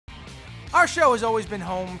Our show has always been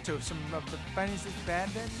home to some of the funniest bad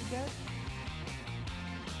that you get.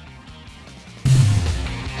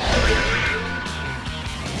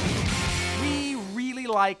 We really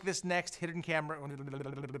like this next hidden camera. Yeah,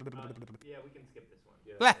 we can skip this one.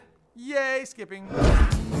 Blah. Yay, skipping.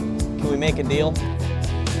 Can we make a deal?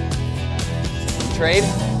 Trade?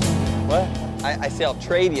 What? I say I'll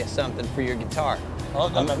trade you something for your guitar. Oh,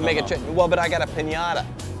 no, no, Make no, a trade. Well, but I got a pinata.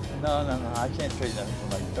 No, I can't trade that for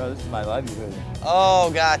my guitar. This is my livelihood.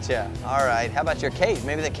 Oh, gotcha. All right. How about your case?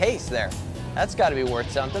 Maybe the case there. That's got to be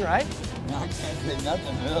worth something, right? No, I can't trade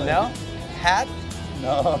nothing, really. No? Hat?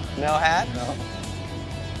 No. No hat? No.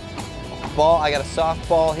 Ball? I got a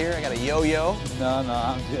softball here. I got a yo-yo. No,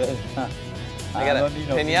 I'm good. I got don't a need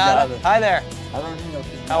no pinata. Hi there. I don't need no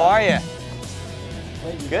pinata. How are you?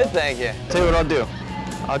 Thank you. Good, thank you. Tell you what I'll do.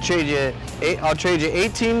 I'll trade you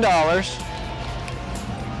 $18.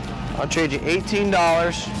 I'll trade you $18.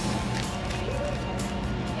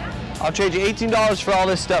 I'll trade you $18 for all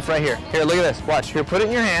this stuff right here. Here, look at this. Watch. Here, put it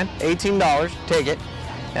in your hand. $18. Take it.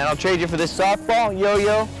 And I'll trade you for this softball,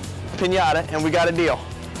 yo-yo, pinata, and we got a deal.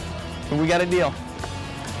 And we got a deal.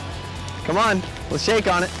 Come on. Let's shake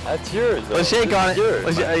on it. That's yours. Let's shake on it.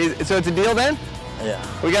 Yours. So it's a deal then? Yeah.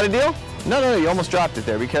 We got a deal? No, you almost dropped it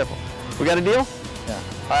there. Be careful. We got a deal? Yeah.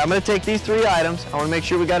 All right, I'm going to take these 3 items. I want to make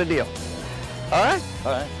sure we got a deal. All right?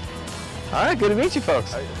 All right. All right, good to meet you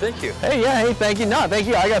folks. All right, thank you. Hey, yeah, hey, thank you. No, thank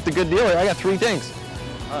you. I got the good deal here. I got 3 things.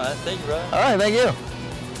 All right, thank you, brother. All right, thank you.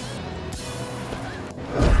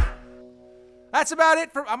 That's about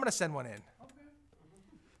it for. I'm gonna send one in.